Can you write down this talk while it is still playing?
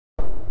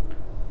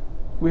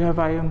We have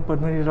IM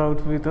Padmini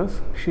Rout with us.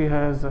 She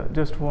has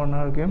just won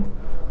her game.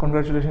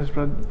 Congratulations,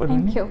 Padmini.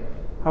 Thank you.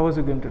 How was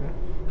the game today?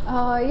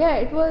 Yeah,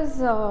 it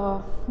was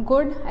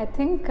good, I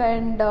think,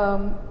 and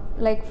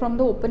like from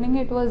the opening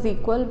it was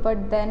equal,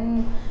 but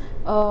then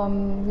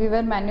we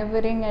were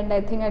maneuvering, and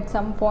I think at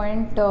some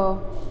point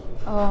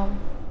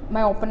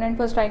my opponent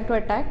was trying to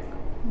attack,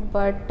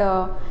 but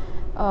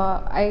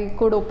I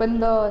could open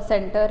the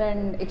center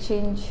and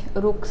exchange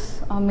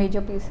rooks on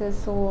major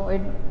pieces, so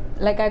it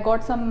I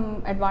got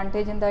some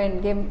advantage in the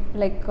endgame,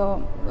 like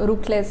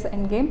rookless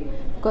endgame,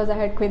 because I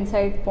had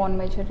queenside pawn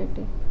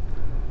majority.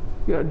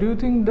 Yeah, do you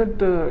think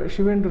that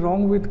she went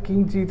wrong with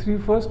king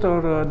g3 first,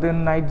 or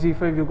then knight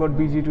g5 you got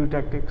bg2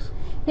 tactics?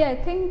 Yeah, I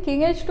think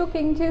king h2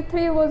 king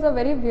g3 was a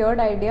very weird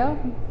idea,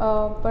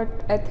 but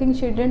I think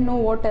she didn't know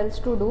what else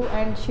to do,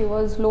 and she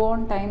was low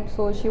on time,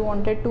 so she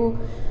wanted to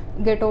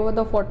get over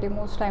the 40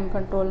 moves time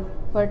control.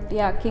 But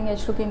yeah, king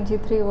h2 king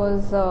g3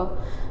 was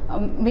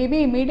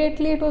maybe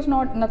immediately it was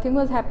nothing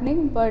was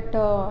happening, but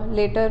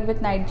later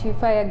with knight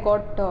g5 I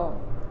got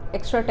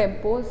extra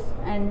tempos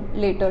and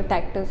later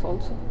tactics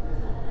also.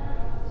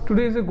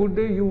 Today is a good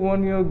day. You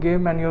won your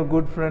game, and your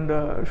good friend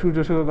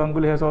Surya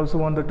Ganguly has also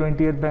won the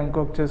 20th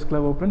Bangkok Chess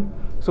Club Open.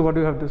 So what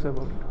do you have to say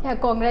about it? Yeah,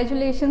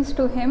 congratulations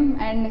to him,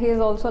 and he is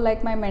also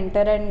like my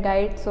mentor and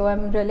guide, so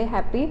I'm really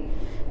happy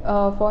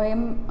for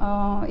him.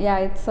 Yeah,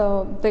 it's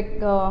a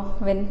big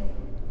win.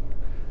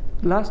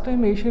 Last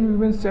time Asian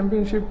Women's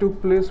Championship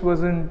took place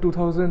was in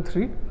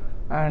 2003,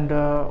 and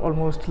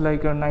almost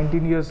like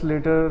 19 years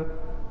later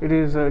it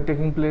is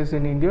taking place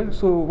in India.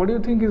 So what do you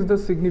think is the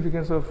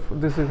significance of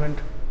this event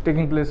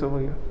taking place over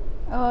here?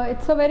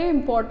 It's a very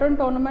important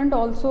tournament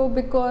also,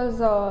 because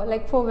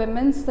like for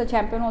women's, the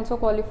champion also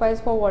qualifies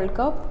for World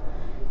Cup,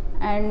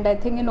 and I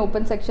think in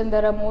open section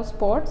there are more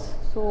spots,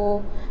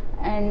 so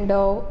and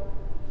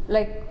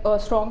like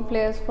strong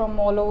players from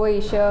all over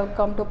Asia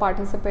come to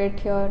participate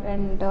here.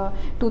 And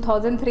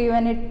 2003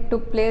 when it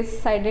took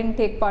place, I didn't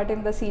take part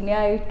in the senior.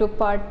 I took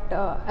part,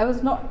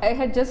 I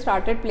had just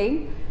started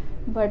playing,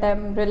 but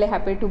I'm really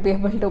happy to be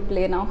able to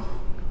play now.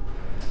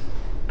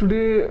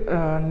 Today,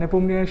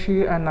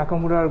 Nepomniachtchi and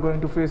Nakamura are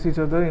going to face each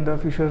other in the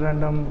Fischer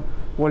Random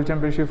World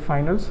Championship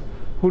Finals.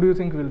 Who do you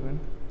think will win?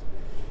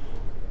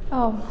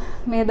 Oh,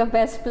 may the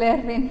best player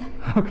win.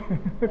 Okay.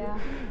 Yeah.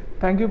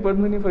 Thank you,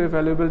 Padmini, for your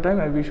valuable time.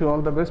 I wish you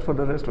all the best for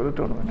the rest of the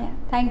tournament. Yeah,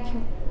 thank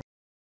you.